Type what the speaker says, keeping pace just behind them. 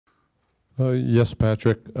Yes,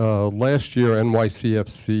 Patrick. Last year,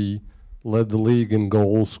 NYCFC led the league in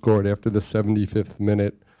goals scored after the 75th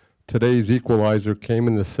minute. Today's equalizer came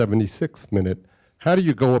in the 76th minute. How do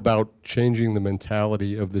you go about changing the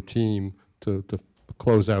mentality of the team to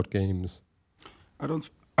close out games? I don't,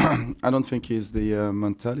 I don't think it's the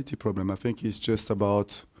mentality problem. I think it's just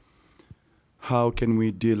about how can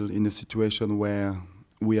we deal in a situation where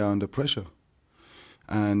we are under pressure.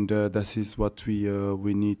 And this is what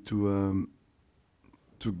we need to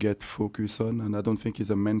get focus on. And I don't think it's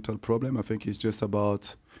a mental problem. I think it's just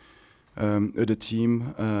about the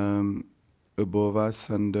team above us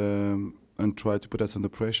and try to put us under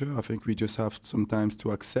pressure. I think we just have sometimes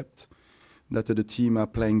to accept that the team are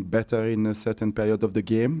playing better in a certain period of the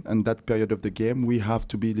game. And that period of the game, we have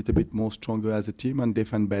to be a little bit more stronger as a team and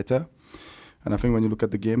defend better. And I think when you look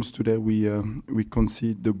at the games today, we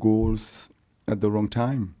concede the goals at the wrong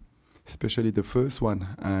time, especially the first one.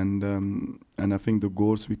 And I think the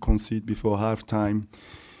goals we concede before halftime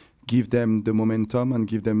give them the momentum and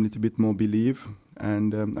give them a little bit more belief.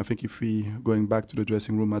 And I think if we going back to the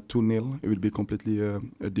dressing room at 2-0, it will be completely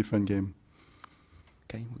a different game.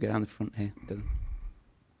 Okay, we'll get on the front here, Dylan.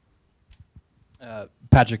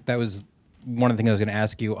 Patrick, that was one of the things I was going to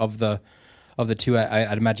ask you. Of the two,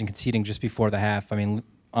 I'd imagine conceding just before the half. I mean,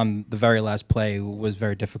 on the very last play was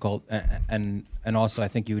very difficult, and also I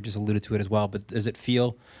think you just alluded to it as well. But does it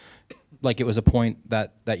feel like it was a point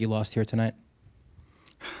that you lost here tonight?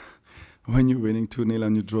 When you're winning 2-0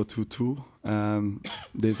 and you draw 2-2,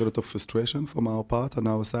 there's a lot of frustration from our part on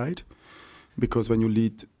our side, because when you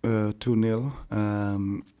lead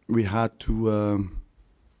 2-0, we had to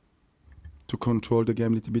control the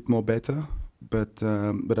game a little bit more better. But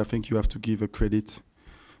I think you have to give a credit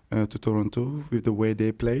to Toronto with the way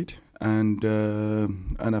they played, and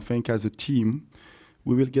I think as a team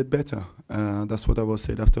we will get better. That's what I was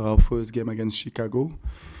said after our first game against Chicago,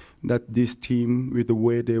 that this team, with the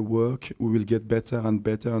way they work, we will get better and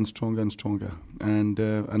better and stronger and stronger. And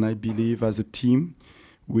I believe as a team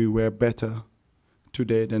we were better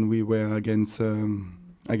today than we were against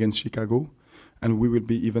Chicago. And we will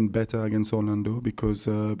be even better against Orlando because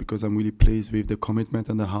I'm really pleased with the commitment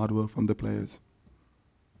and the hard work from the players.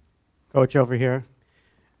 Coach, over here.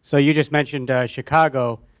 So you just mentioned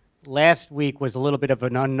Chicago. Last week was a little bit of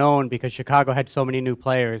an unknown because Chicago had so many new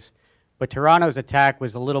players. But Toronto's attack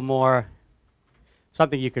was a little more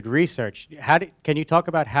something you could research. Can you talk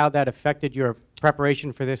about how that affected your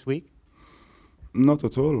preparation for this week? Not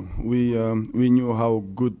at all. We knew how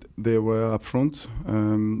good they were up front.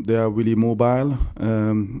 They are really mobile,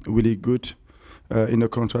 really good in the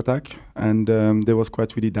counter-attack, and they was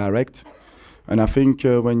quite really direct. And I think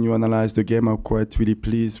when you analyze the game, I'm quite really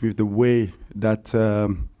pleased with the way that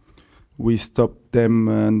we stopped them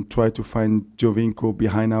and tried to find Jovinko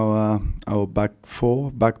behind our back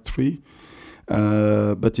three.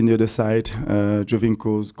 But in the other side,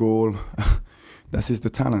 Jovinko's goal, that is the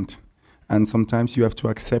talent. And sometimes you have to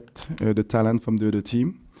accept the talent from the other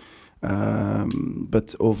team.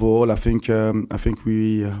 But overall, I think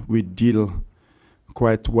we deal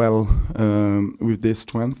quite well with their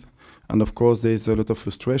strength. And of course, there's a lot of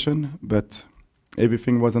frustration, but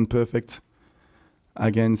everything wasn't perfect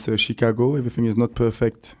against Chicago. Everything is not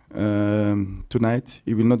perfect tonight.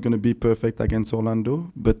 It will not going to be perfect against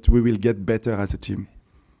Orlando, but we will get better as a team.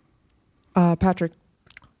 Patrick,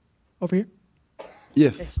 over here.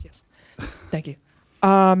 Yes. Yes. Thank you.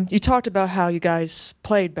 You talked about how you guys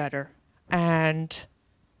played better, and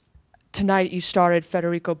tonight you started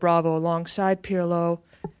Federico Bravo alongside Pirlo.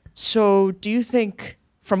 So do you think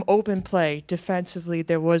from open play, defensively,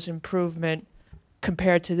 there was improvement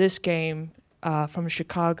compared to this game from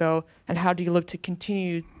Chicago, and how do you look to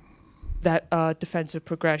continue that defensive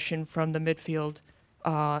progression from the midfield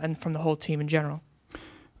and from the whole team in general?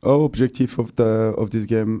 Our objective of this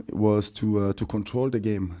game was to control the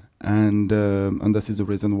game, and this is the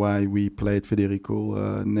reason why we played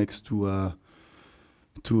Federico next to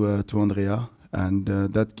Andrea, and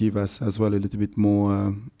that gave us as well a little bit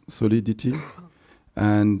more solidity,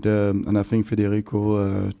 and I think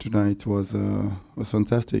Federico tonight was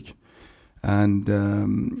fantastic, and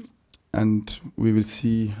we will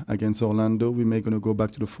see against Orlando. We may gonna go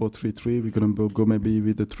back to the 4-3-3. We're gonna go maybe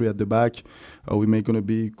with the 3 at the back, or we may gonna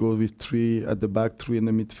go with 3 at the back, 3 in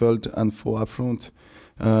the midfield, and 4 up front.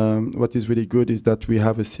 What is really good is that we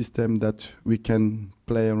have a system that we can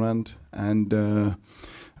play around and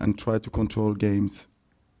try to control games.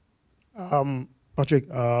 Patrick.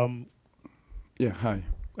 Yeah. Hi.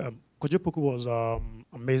 Kojo Poku was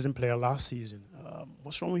amazing player last season.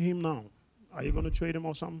 What's wrong with him now? Are you gonna trade him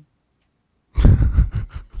or something?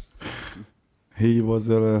 He was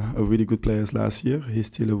a really good player last year. He's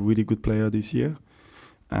still a really good player this year.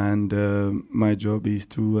 And my job is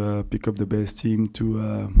to pick up the best team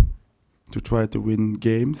to try to win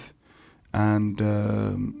games. And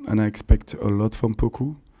I expect a lot from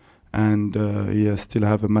Poku. And he still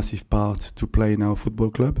have a massive part to play in our football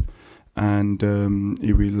club. And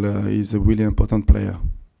he's a really important player.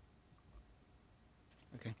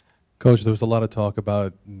 Coach, there was a lot of talk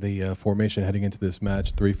about the formation heading into this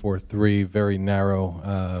match, 3-4-3, very narrow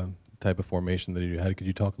type of formation that you had. Could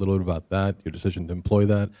you talk a little bit about that, your decision to employ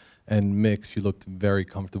that? And mix, you looked very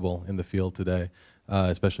comfortable in the field today,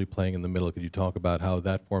 especially playing in the middle. Could you talk about how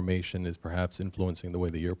that formation is perhaps influencing the way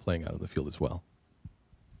that you're playing out of the field as well?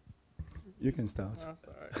 You can start.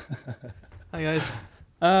 Hi, guys.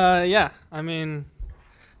 Yeah, I mean,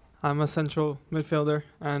 I'm a central midfielder,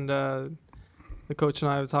 and the coach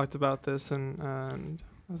and I have talked about this, and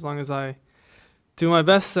as long as I do my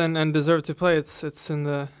best and deserve to play, it's in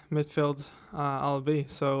the midfield I'll be.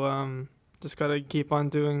 So just gotta keep on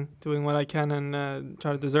doing what I can and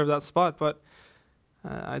try to deserve that spot. But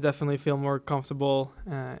I definitely feel more comfortable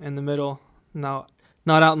in the middle now,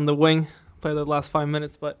 not out in the wing. Played the last 5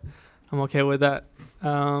 minutes, but I'm okay with that.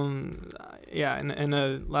 Yeah,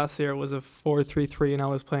 and last year it was a 4-3-3, and I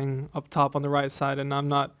was playing up top on the right side, and I'm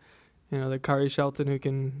not, the Kari Shelton who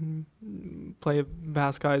can play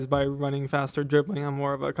past guys by running fast or dribbling. I'm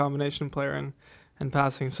more of a combination player and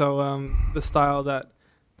passing. So the style that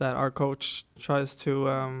our coach tries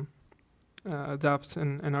to adapt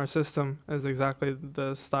in our system is exactly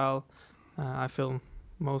the style I feel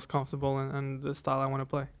most comfortable in, and the style I want to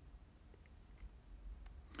play.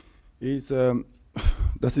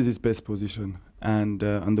 That is his best position, and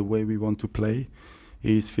the way we want to play,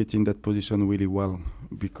 he's fitting that position really well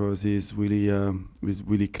because he's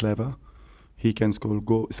really clever. He can score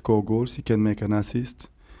goals. He can make an assist,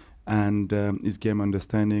 and his game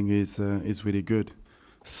understanding is really good.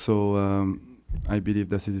 So I believe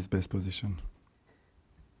that is his best position.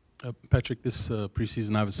 Patrick, this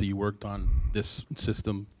preseason, obviously you worked on this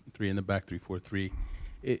system, 3 in the back, 3-4-3.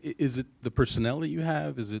 Is it the personnel that you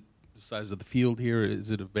have? Is it the size of the field here?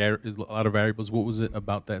 Is it is a lot of variables? What was it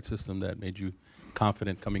about that system that made you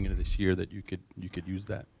confident coming into this year that you could use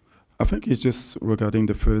that? I think it's just regarding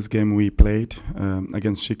the first game we played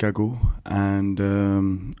against Chicago and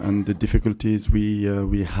the difficulties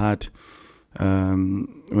we had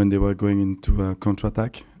when they were going into a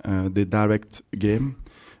counter-attack, the direct game.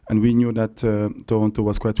 And we knew that Toronto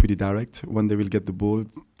was quite really direct. When they will get the ball,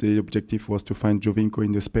 the objective was to find Jovinko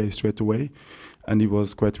in the space straight away. And it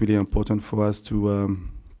was quite really important for us to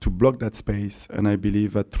block that space. And I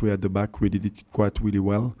believe that 3 at the back, we did it quite really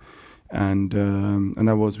well. And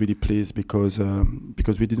I was really pleased because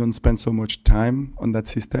we didn't spend so much time on that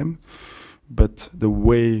system. But the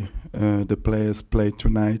way the players played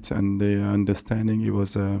tonight and their understanding, it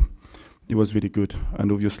was really good.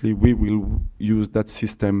 And obviously we will use that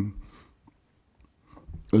system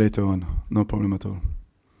later on. No problem at all.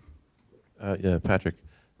 Yeah, Patrick.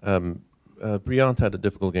 Briant had a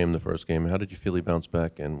difficult game in the first game. How did you feel he bounced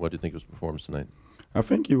back, and what do you think of his performance tonight? I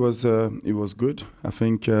think he was good. I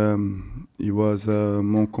think he was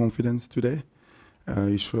more confident today.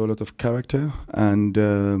 He showed a lot of character, and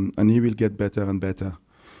he will get better and better.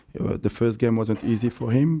 The first game wasn't easy for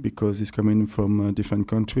him because he's coming from a different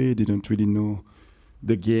country. He didn't really know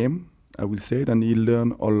the game, I will say it, and he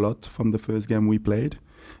learned a lot from the first game we played.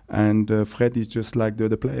 And Fred is just like the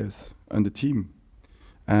other players and the team.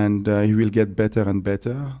 And he will get better and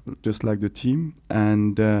better, just like the team.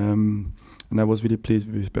 And I was really pleased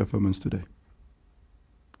with his performance today.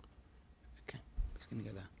 Okay, just gonna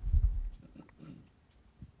go there.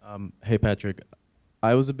 Hey Patrick,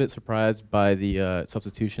 I was a bit surprised by the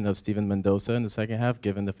substitution of Steven Mendoza in the second half,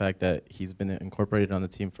 given the fact that he's been incorporated on the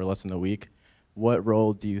team for less than a week. What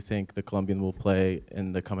role do you think the Colombian will play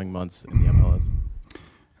in the coming months in the MLS?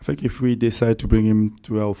 I think if we decide to bring him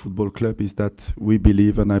to our football club, is that we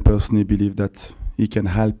believe, and I personally believe, that he can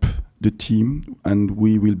help the team and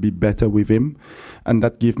we will be better with him. And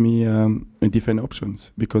that gives me different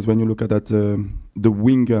options. Because when you look at that, the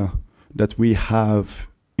winger that we have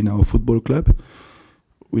in our football club,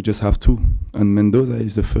 we just have 2. And Mendoza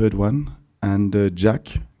is the 3rd one. And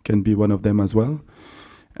Jack can be one of them as well.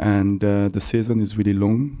 And the season is really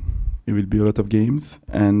long. It will be a lot of games,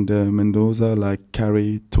 and Mendoza, like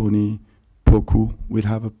Kari, Tony, Poku, will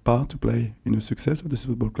have a part to play in the success of this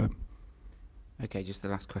football club. Okay, just the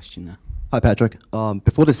last question there. Hi, Patrick.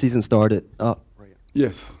 Before the season started,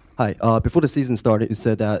 yes. Hi. Before the season started, you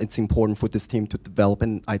said that it's important for this team to develop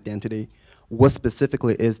an identity. What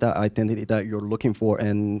specifically is that identity that you're looking for,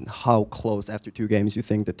 and how close after 2 games you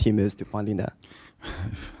think the team is to finding that?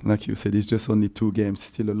 Like you said, it's just only 2 games,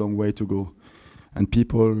 still a long way to go. And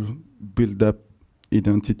people build up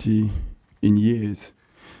identity in years.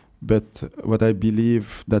 But what I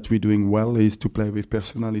believe that we're doing well is to play with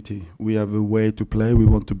personality. We have a way to play. We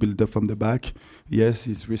want to build up from the back. Yes,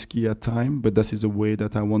 it's risky at times, but that is a way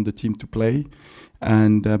that I want the team to play.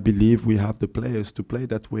 And I believe we have the players to play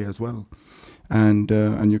that way as well. And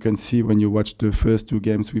you can see when you watch the first 2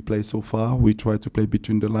 games we play so far, we try to play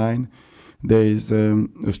between the line. There is a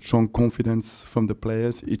strong confidence from the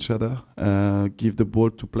players, each other, give the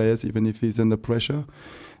ball to players even if he's under pressure.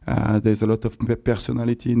 There's a lot of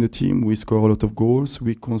personality in the team. We score a lot of goals.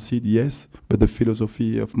 We concede, yes, but the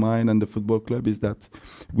philosophy of mine and the football club is that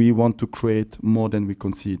we want to create more than we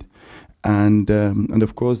concede. And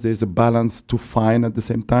of course, there's a balance to find at the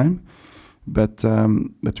same time. But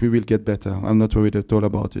we will get better. I'm not worried at all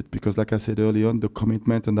about it, because like I said earlier on, the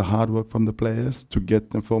commitment and the hard work from the players to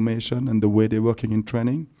get information and the way they're working in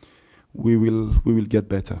training, we will get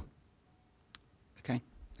better. Okay,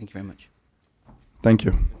 thank you very much. Thank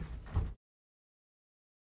you.